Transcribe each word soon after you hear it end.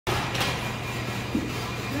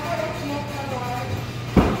Hello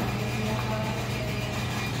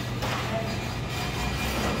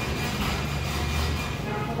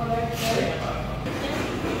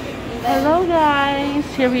guys,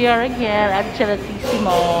 here we are again at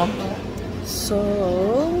Gelatissimo. So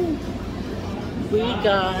we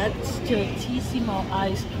got Gelatissimo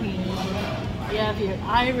ice cream. We have here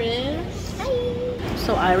Iris. Hi.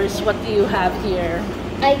 So Iris, what do you have here?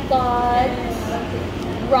 I got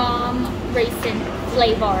rum raisin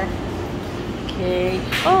flavor. Okay.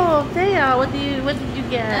 Oh, Thea, what did you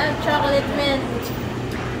get? Chocolate mint.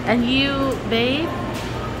 And you, babe?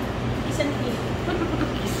 Isn't it?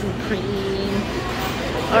 Cream.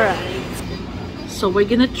 Alright, so we're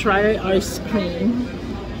gonna try our ice cream.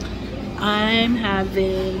 I'm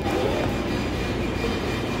having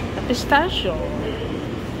a pistachio.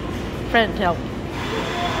 Friend, help.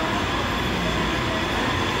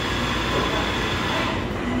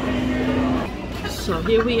 So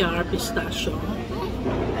here we are, pistachio.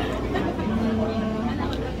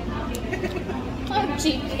 Oh,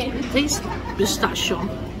 chicken. Taste pistachio.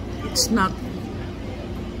 It's not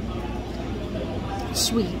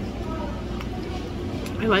sweet.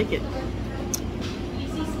 I like it.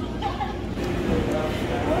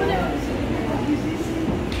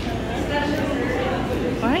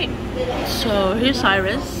 Alright, so here's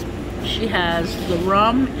Iris. She has the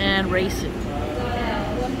rum and raisin.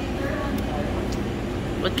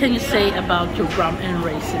 What can you say about your rum and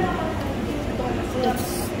raisin?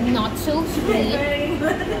 It's not so sweet.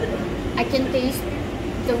 I can taste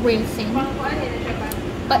the raisin,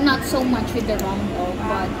 but not so much with the rum though,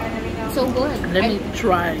 but so good. Let me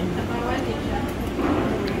try.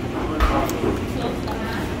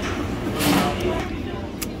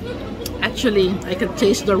 Actually, I can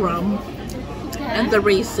taste the rum and the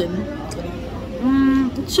raisin.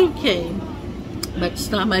 It's okay, but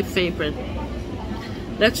it's not my favorite.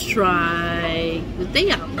 Let's try the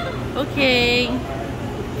thea. Okay.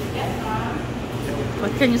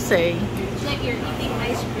 What can you say? It's like you're eating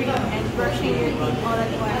ice cream and brushing your teeth all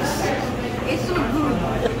at once. It's so good.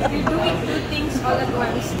 You're doing two things all at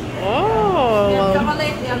once. Oh. You have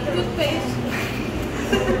chocolate, you have toothpaste.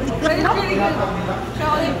 But it's really good.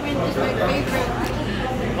 Chocolate mint is my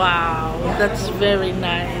favorite. Wow, that's very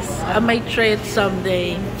nice. I might try it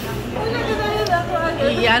someday.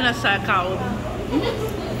 Iyan na sa account.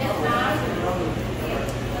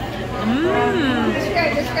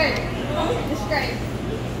 Describe.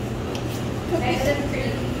 Cookies and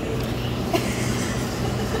cream.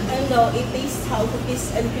 I know, it tastes how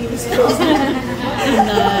cookies and cream is supposed to.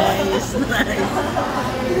 Nice.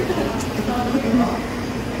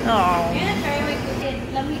 Oh.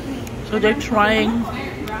 So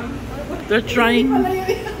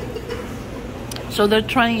they're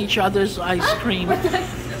trying each other's ice cream.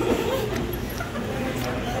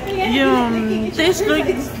 Tastes like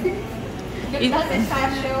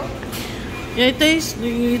it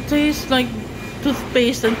tastes like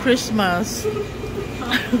toothpaste and Christmas.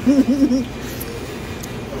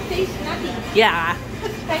 Tastes nutty. Yeah.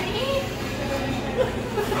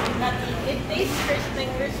 It tastes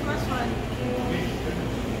like Christmas one.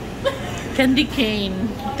 Candy cane.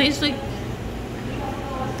 Tastes like.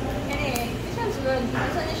 Anyway, this one's good.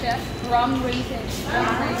 This one is siya. Rum raisin.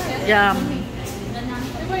 Yeah.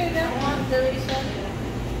 Diba you don't want the raisin?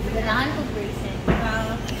 Ganahan ko raisin.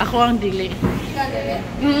 Ako ang dili. You got it.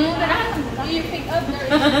 You pick up the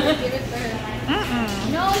raisin and give it to her.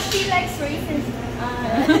 No, she likes raisins.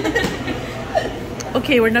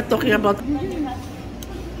 Okay, we're not talking about.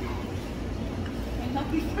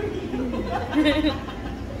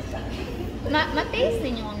 Ma-taste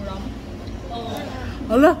din yung rum.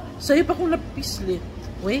 Hala, sa'yo pa kung napislit.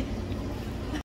 Wait.